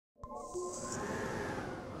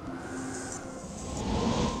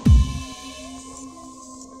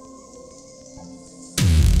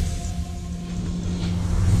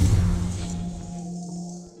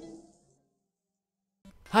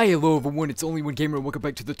Hi, hello everyone, it's Only One Gamer and welcome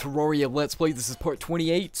back to the Terraria Let's Play. This is part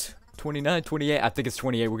 28, 29, 28, I think it's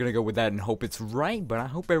 28. We're gonna go with that and hope it's right, but I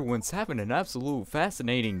hope everyone's having an absolute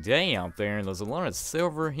fascinating day out there, and there's a lot of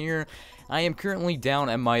silver here. I am currently down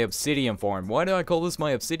at my obsidian farm. Why do I call this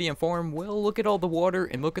my obsidian farm? Well, look at all the water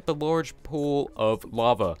and look at the large pool of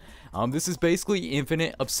lava. This is basically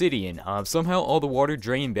infinite obsidian. Somehow all the water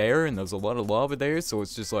drained there, and there's a lot of lava there, so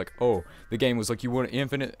it's just like, oh, the game was like, you want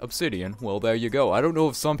infinite obsidian? Well, there you go. I don't know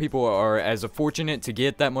if some people are as fortunate to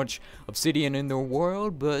get that much obsidian in their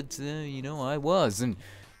world, but, you know, I was, and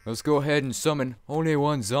let's go ahead and summon Only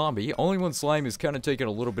One Zombie. Only One Slime is kind of taking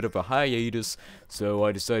a little bit of a hiatus, so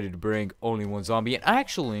I decided to bring Only One Zombie, and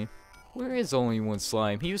actually, where is Only One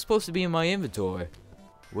Slime? He was supposed to be in my inventory.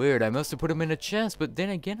 Weird, I must have put him in a chest, but then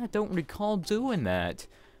again, I don't recall doing that.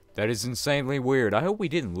 That is insanely weird. I hope we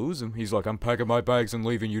didn't lose him. He's like, I'm packing my bags and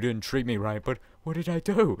leaving. You didn't treat me right, but what did I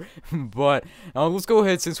do? But let's go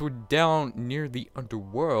ahead, since we're down near the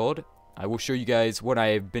underworld. I will show you guys what I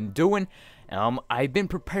have been doing. I've been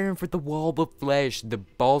preparing for the Wall of Flesh, the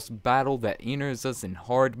boss battle that enters us in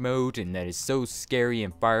hard mode, and that is so scary.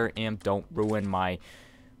 And Fire Amp, don't ruin my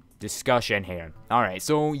discussion here. Alright,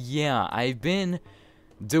 so yeah, I've been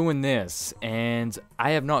doing this, and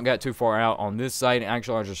I have not got too far out on this side.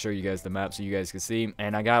 Actually, I'll just show you guys the map so you guys can see,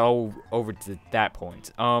 and I got over to that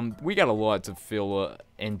point. We got a lot to fill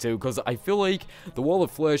into, because I feel like the Wall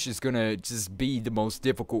of Flesh is gonna just be the most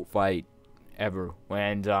difficult fight ever,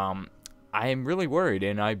 and I am really worried,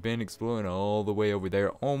 and I've been exploring all the way over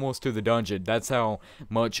there, almost to the dungeon. That's how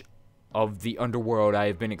much of the underworld I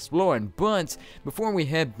have been exploring. But before we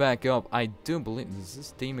head back up, I do believe, is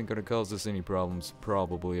this demon gonna cause us any problems?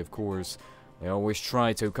 Probably, of course. They always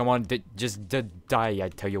try to. Come on, just die, I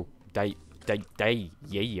tell you. Die.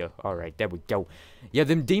 Yeah, alright, there we go. Yeah,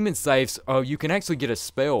 them demon scythes, you can actually get a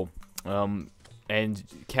spell and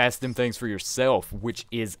cast them things for yourself, which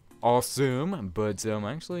is awesome. But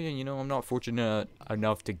actually, you know, I'm not fortunate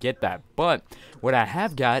enough to get that. But what I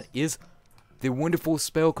have got is the wonderful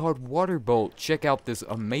spell called Water Bolt. Check out this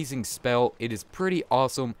amazing spell. It is pretty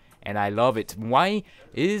awesome, and I love it. Why?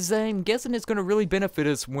 I'm guessing it's going to really benefit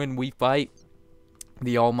us when we fight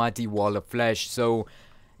the almighty Wall of Flesh. So,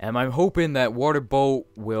 I'm hoping that Water Bolt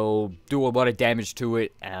will do a lot of damage to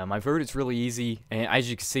it. I've heard it's really easy, and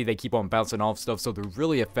as you can see, they keep on bouncing off stuff, so they're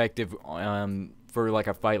really effective for like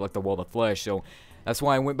a fight like the Wall of Flesh. So that's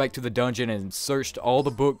why I went back to the dungeon and searched all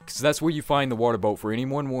the books. That's where you find the water boat. For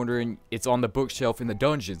anyone wondering, it's on the bookshelf in the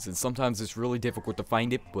dungeons, and sometimes it's really difficult to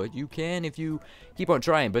find it, but you can if you keep on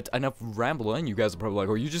trying. But enough rambling. You guys are probably like,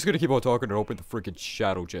 oh, you're just gonna keep on talking and open the freaking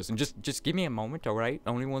shadow chest. And just give me a moment, alright?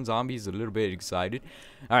 Only One Zombie is a little bit excited.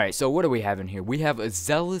 Alright, so what do we have in here? We have a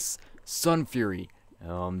Zealous Sun Fury.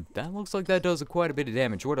 That looks like that does quite a bit of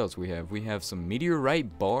damage. What else we have? We have some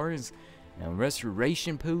meteorite bars,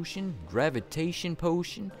 restoration potion, gravitation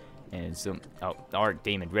potion, and some, oh, Arc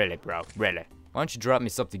Demon, really, bro, really. Why don't you drop me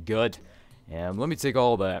something good? Let me take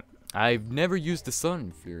all that. I've never used the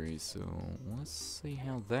Sun Fury, so let's see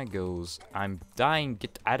how that goes. I'm dying,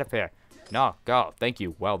 get out of here. No, God, thank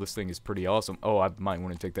you. Wow, this thing is pretty awesome. Oh, I might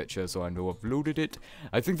want to take that chest so I know I've looted it.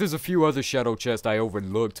 I think there's a few other shadow chests I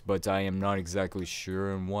overlooked, but I am not exactly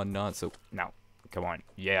sure and whatnot, so, no, come on,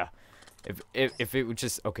 yeah. If it would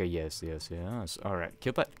just, okay, yes, all right,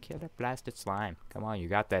 kill that blasted slime. Come on, you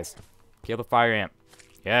got this. Kill the fire ant.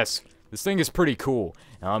 Yes, this thing is pretty cool.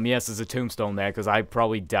 Yes, there's a tombstone there because I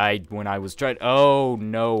probably died when I was trying. Oh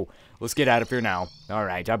no, let's get out of here now. All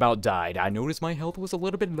right, I about died. I noticed my health was a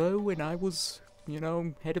little bit low and I was, you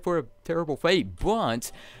know, headed for a terrible fate.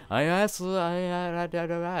 But I added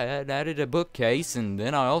a bookcase, and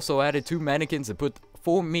then I also added 2 mannequins and put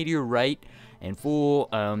 4 meteorite and full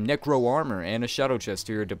necro armor and a shadow chest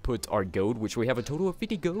here to put our gold, which we have a total of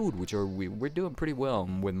 50 gold, which we're doing pretty well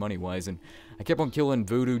with money wise. And I kept on killing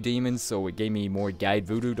voodoo demons, so it gave me more guide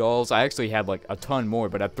voodoo dolls. I actually had like a ton more,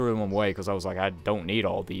 but I threw them away because I was like, I don't need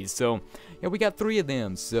all these. So yeah, we got 3 of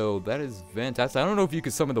them, so that is fantastic. I don't know if you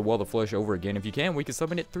could summon the Wall of Flesh over again. If you can, we can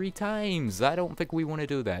summon it 3 times. I don't think we want to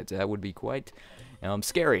do that. That would be quite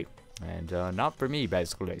scary, and not for me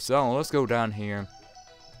basically. So let's go down here.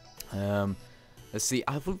 Let's see,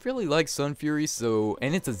 I would really like Sun Fury, so,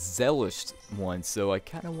 and it's a Zealous one, so I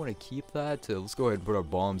kind of want to keep that. Let's go ahead and put our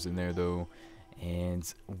bombs in there, though. And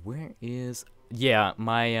where is, yeah,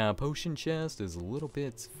 my potion chest is a little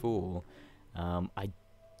bit full. I'm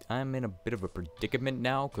in a bit of a predicament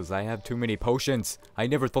now, because I have too many potions. I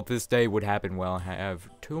never thought this day would happen. Well, I have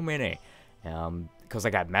too many. Because I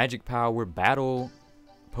got magic power, battle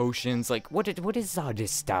potions, like what is all this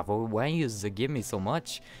stuff? Why you give me so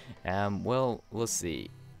much? Well, let's see.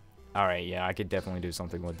 Alright, yeah, I could definitely do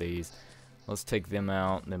something with these. Let's take them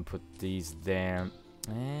out and then put these there.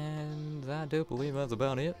 And I do believe that's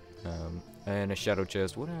about it. And a shadow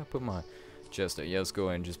chest. Where did I put my chest there? Yeah, let's go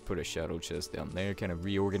ahead and just put a shadow chest down there. Kind of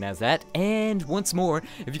reorganize that. And once more,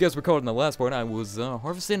 if you guys recall in the last part, I was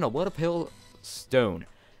harvesting a lot of pale stone.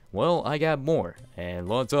 Well, I got more, and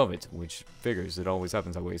lots of it, which figures it always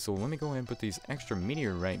happens that way. So let me go ahead and put these extra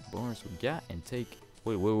meteorite bars we got and take...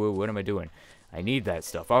 Wait, what am I doing? I need that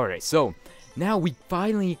stuff. Alright, so now we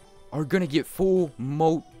finally are going to get full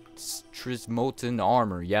molten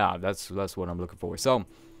armor. Yeah, that's what I'm looking for. So,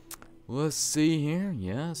 let's see here.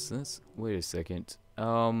 Yes, that's... Wait a second.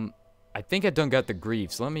 I think I done got the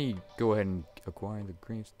griefs. Let me go ahead and acquire the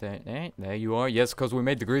griefs. There you are. Yes, because we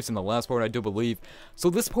made the griefs in the last part, I do believe. So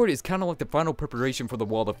this part is kind of like the final preparation for the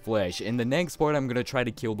wall of flesh. In the next part, I'm going to try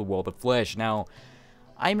to kill the wall of flesh. Now,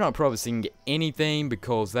 I'm not promising anything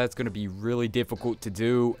because that's going to be really difficult to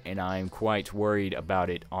do, and I'm quite worried about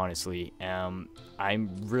it, honestly. I'm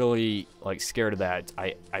really, like, scared of that.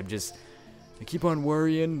 I keep on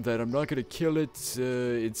worrying that I'm not gonna kill it.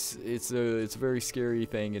 It's a very scary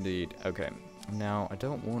thing indeed. Okay, now I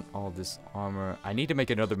don't want all this armor. I need to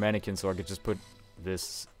make another mannequin so I could just put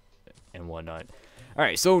this and whatnot. All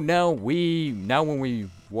right, so now when we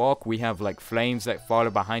walk, we have like flames that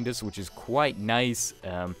follow behind us, which is quite nice.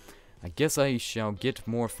 I guess I shall get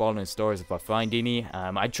more falling stars if I find any.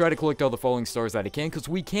 I try to collect all the falling stars that I can, because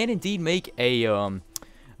we can indeed make a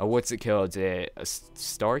what's it called? A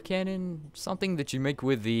star cannon? Something that you make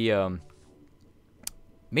with the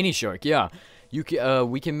mini shark. Yeah,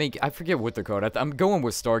 we can make. I forget what they're called. I'm going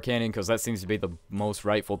with star cannon because that seems to be the most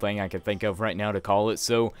rightful thing I can think of right now to call it.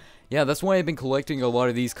 So yeah, that's why I've been collecting a lot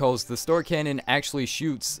of these. Cause the star cannon actually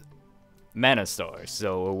shoots mana stars.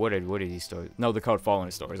 So what are these stars? No, they're called fallen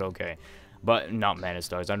stars. Okay. But not mana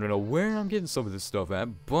stars. I don't know where I'm getting some of this stuff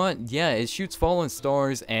at. But yeah, it shoots fallen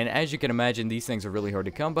stars. And as you can imagine, these things are really hard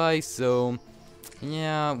to come by. So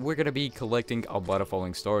yeah, we're going to be collecting a lot of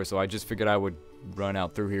falling stars. So I just figured I would run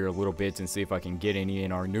out through here a little bit and see if I can get any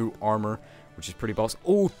in our new armor, which is pretty boss.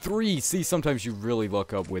 Oh, 3! See, sometimes you really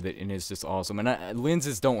luck up with it, and it's just awesome. And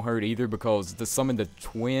lenses don't hurt either, because to summon the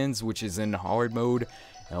twins, which is in hard mode,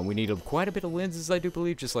 we need quite a bit of lenses, I do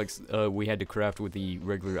believe, just like we had to craft with the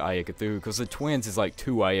regular Eye of Cthulhu, because the twins is like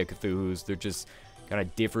 2 Eye of Cthulhu's. They're just kind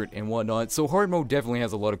of different and whatnot. So hard mode definitely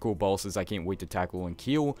has a lot of cool bosses I can't wait to tackle and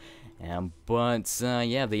kill. But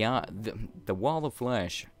yeah, the wall of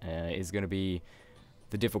flesh is going to be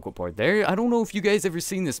the difficult part there. I don't know if you guys ever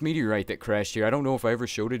seen this meteorite that crashed here. I don't know if I ever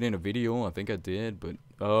showed it in a video. I think I did, but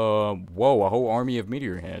whoa, a whole army of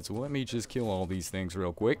meteor heads. So let me just kill all these things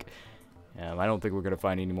real quick. I don't think we're going to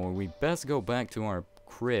find any more. We best go back to our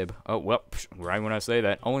crib. Oh, well, right when I say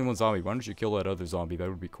that. Only one zombie. Why don't you kill that other zombie? That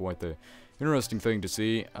would be quite the interesting thing to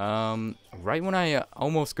see. Right when I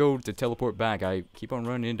almost go to teleport back, I keep on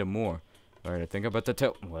running into more. Alright, I think I'm about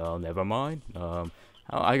to well, never mind.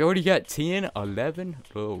 I already got 10, 11.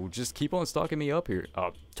 Oh, just keep on stalking me up here.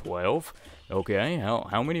 12. Okay,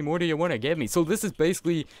 how many more do you want to give me? So this is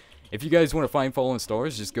basically... If you guys want to find fallen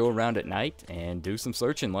stars, just go around at night and do some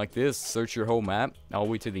searching like this. Search your whole map all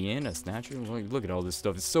the way to the end. That's natural. Look at all this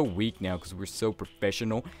stuff. It's so weak now because we're so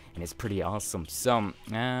professional, and it's pretty awesome. So,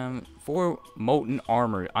 for molten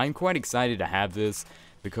armor, I'm quite excited to have this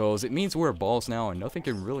because it means we're a boss now, and nothing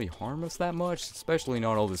can really harm us that much, especially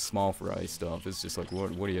not all this small fry stuff. It's just like,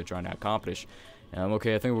 what are you trying to accomplish?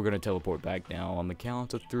 Okay, I think we're going to teleport back now on the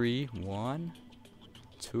count of 3. 1,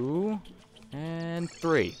 2, and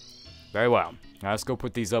 3. Very well. Now let's go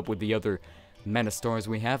put these up with the other mana stars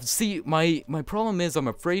we have. See, my problem is I'm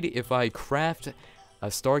afraid if I craft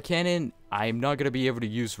a star cannon, I'm not going to be able to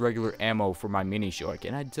use regular ammo for my mini shark.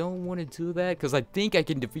 And I don't want to do that because I think I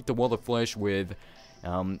can defeat the wall of flesh with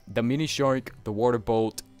the mini shark, the water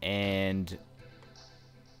bolt, and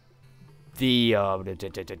the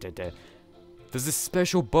there's this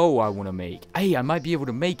special bow I want to make. Hey, I might be able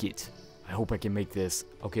to make it. I hope I can make this.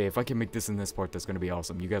 Okay, if I can make this in this part, that's going to be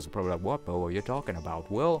awesome. You guys are probably like, what bow are you talking about?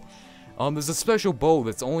 Well, there's a special bow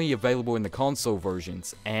that's only available in the console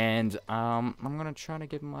versions. And, I'm going to try to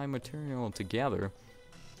get my material together.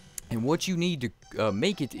 And what you need to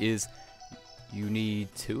make it is, you need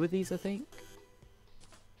 2 of these, I think?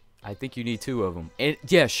 I think you need 2 of them. And,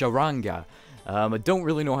 yeah, charanga. I don't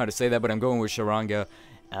really know how to say that, but I'm going with charanga.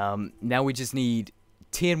 Now we just need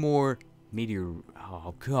 10 more meteor.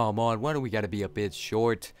 Oh, come on. Why do we gotta be a bit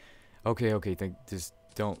short? Okay, just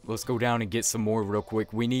don't. Let's go down and get some more real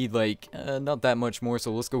quick. We need, like, not that much more,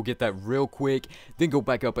 so let's go get that real quick. Then go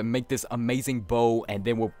back up and make this amazing bow, and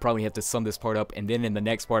then we'll probably have to sum this part up, and then in the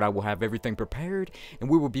next part, I will have everything prepared, and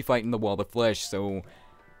we will be fighting the wall of flesh, so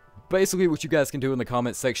basically what you guys can do in the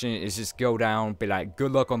comment section is just go down, be like,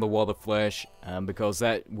 good luck on the wall of flesh, because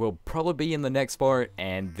that will probably be in the next part,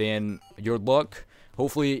 and then your luck,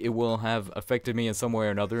 hopefully it will have affected me in some way or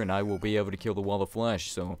another, and I will be able to kill the wall of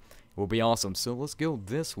flesh, so it will be awesome. So let's go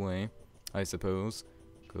this way, I suppose,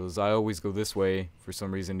 because I always go this way for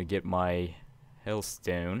some reason to get my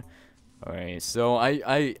hellstone. Alright, so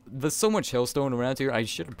there's so much hellstone around here, I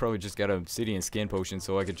should have probably just got an obsidian skin potion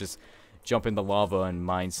so I could just jump in the lava and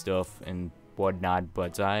mine stuff and whatnot,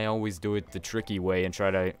 but I always do it the tricky way and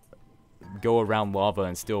try to go around lava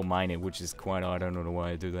and still mine it, which is quite odd. I don't know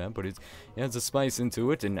why I do that, but it adds a spice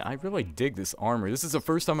into it, and I really dig this armor. This is the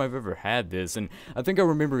first time I've ever had this, and I think I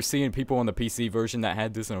remember seeing people on the PC version that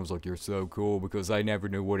had this, and I was like, you're so cool, because I never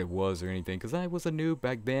knew what it was or anything, because I was a noob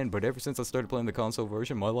back then, but ever since I started playing the console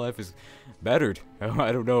version, my life is bettered.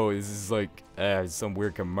 I don't know, this is like some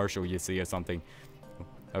weird commercial you see or something.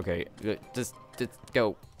 Okay, just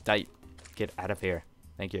go. Get out of here.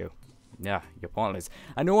 Thank you. Yeah, you're pointless.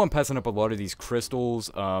 I know I'm passing up a lot of these crystals,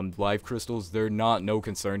 live crystals. They're not no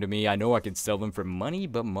concern to me. I know I can sell them for money,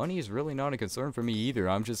 but money is really not a concern for me either.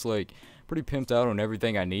 I'm just like pretty pimped out on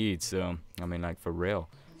everything I need, so I mean, like, for real.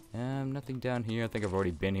 Nothing down here. I think I've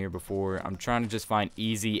already been here before. I'm trying to just find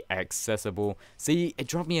easy, accessible. See, it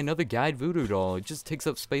dropped me another guide voodoo doll. It just takes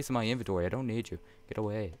up space in my inventory. I don't need you. Get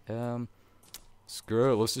away.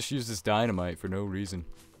 Screw it, let's just use this dynamite for no reason.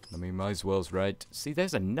 I mean, might as well, right? See,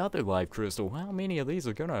 there's another live crystal. How many of these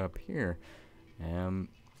are gonna appear?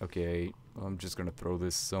 Okay, I'm just gonna throw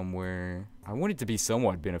this somewhere. I want it to be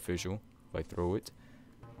somewhat beneficial if I throw it.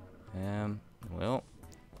 Well,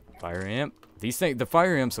 fire imp. These things, the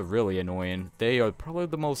fire imps are really annoying. They are probably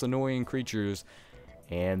the most annoying creatures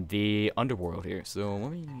in the underworld here. So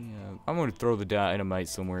let me, I'm gonna throw the dynamite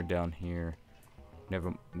somewhere down here.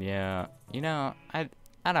 Yeah, you know, I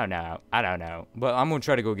don't know, but I'm gonna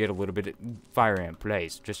try to go get a little bit of fire imp,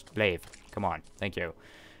 please, just leave, come on, thank you.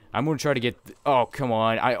 I'm gonna try to get, oh, come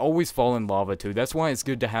on, I always fall in lava too, that's why it's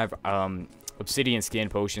good to have, obsidian skin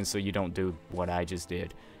potions so you don't do what I just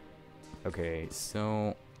did. Okay,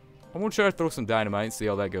 so, I'm gonna try to throw some dynamite and see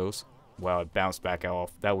how that goes. Wow, it bounced back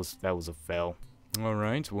off, that was a fail.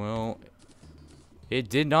 Alright, well, it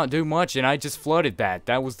did not do much, and I just flooded that.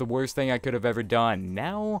 That was the worst thing I could have ever done.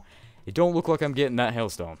 Now, it don't look like I'm getting that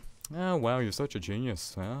hellstone. Oh, wow, you're such a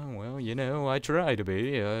genius. Oh, well, you know, I try to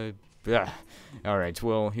be. Alright,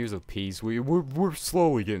 well, here's a piece. We're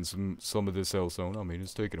slowly getting some of this hellstone. I mean,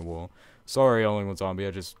 it's taking a while. Sorry, only one zombie.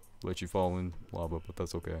 I just let you fall in lava, but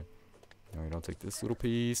that's okay. Alright, I'll take this little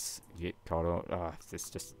piece. Get caught on. This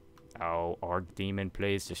just... Oh, Arc Demon,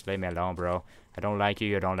 please, just leave me alone, bro. I don't like you,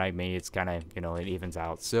 you don't like me. It's kind of, you know, it evens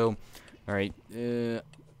out. So, alright,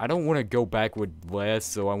 I don't want to go back with less,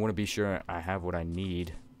 so I want to be sure I have what I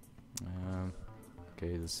need.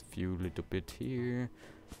 Okay, there's a few little bit here.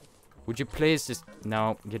 Would you please just,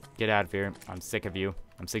 no, get out of here. I'm sick of you.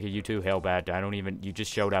 I'm sick of you too, Hellbat. I don't even, you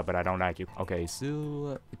just showed up, but I don't like you. Okay,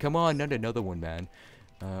 so, come on, not another one, man.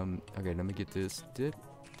 Okay, let me get this. Dip,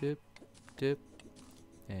 dip, dip.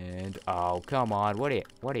 And, oh, come on, what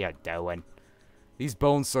are you doing? These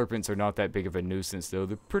bone serpents are not that big of a nuisance, though.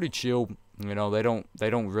 They're pretty chill, you know, they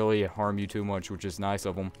don't really harm you too much, which is nice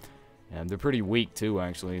of them. And they're pretty weak, too,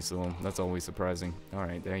 actually, so that's always surprising.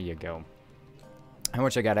 Alright, there you go. How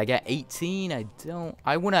much I got? I got 18,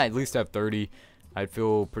 I want to at least have 30. I'd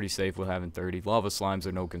feel pretty safe with having 30. Lava slimes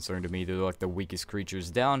are no concern to me. They're like the weakest creatures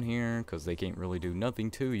down here, because they can't really do nothing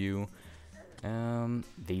to you.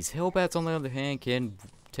 These hellbats, on the other hand, can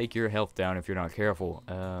take your health down if you're not careful.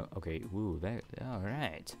 Okay, ooh,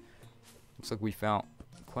 alright. Looks like we found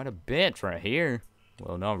quite a bit right here.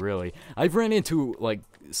 Well, not really. I've ran into, like,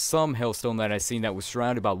 some hellstone that I've seen that was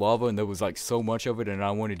surrounded by lava, and there was, like, so much of it, and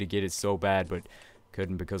I wanted to get it so bad, but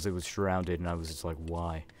couldn't because it was surrounded, and I was just like,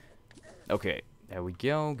 why? Okay, there we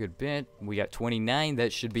go, good bit. We got 29,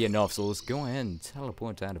 that should be enough, so let's go ahead and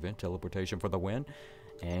teleport out of it. Teleportation for the win.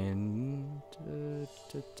 And,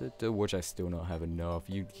 which I still don't have enough.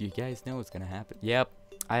 You guys know it's gonna happen. Yep,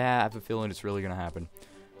 I have a feeling it's really gonna happen.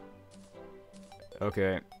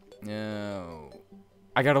 Okay. No.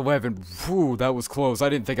 I got 11. Whew, that was close. I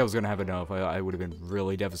didn't think I was gonna have enough. I would have been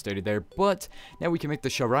really devastated there. But now we can make the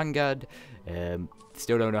Sharangad.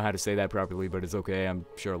 Still don't know how to say that properly, but it's okay. I'm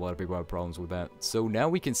sure a lot of people have problems with that. So now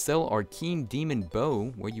we can sell our Keen Demon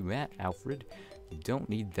Bow. Where you at, Alfred? You don't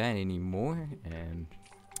need that anymore. And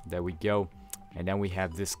there we go. And now we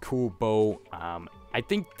have this cool bow. I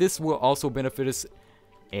think this will also benefit us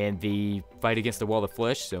in the fight against the wall of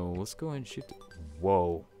flesh. So let's go ahead and shoot.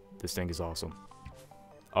 Whoa, this thing is awesome.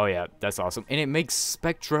 Oh yeah, that's awesome. And it makes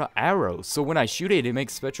Spectra arrows. So when I shoot it, it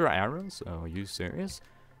makes Spectra arrows? Oh, are you serious?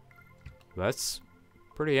 That's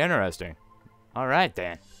pretty interesting. Alright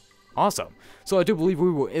then. Awesome. So I do believe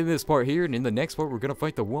we will end this part here, and in the next part we're going to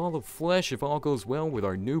fight the Wall of Flesh if all goes well with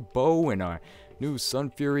our new bow and our new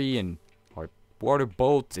Sun Fury and our Water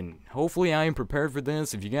Bolt, and hopefully I am prepared for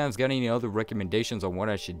this. If you guys got any other recommendations on what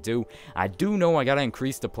I should do, I do know I got to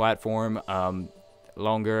increase the platform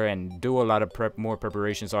longer and do a lot of more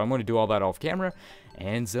preparation, so I'm going to do all that off camera.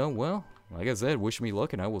 And so, well, like I said, wish me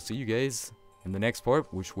luck, and I will see you guys in the next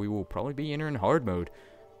part, which we will probably be entering hard mode.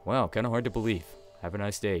 Wow, kind of hard to believe. Have a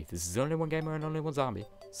nice day. This is Only One Gamer and Only One Zombie,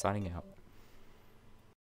 signing out.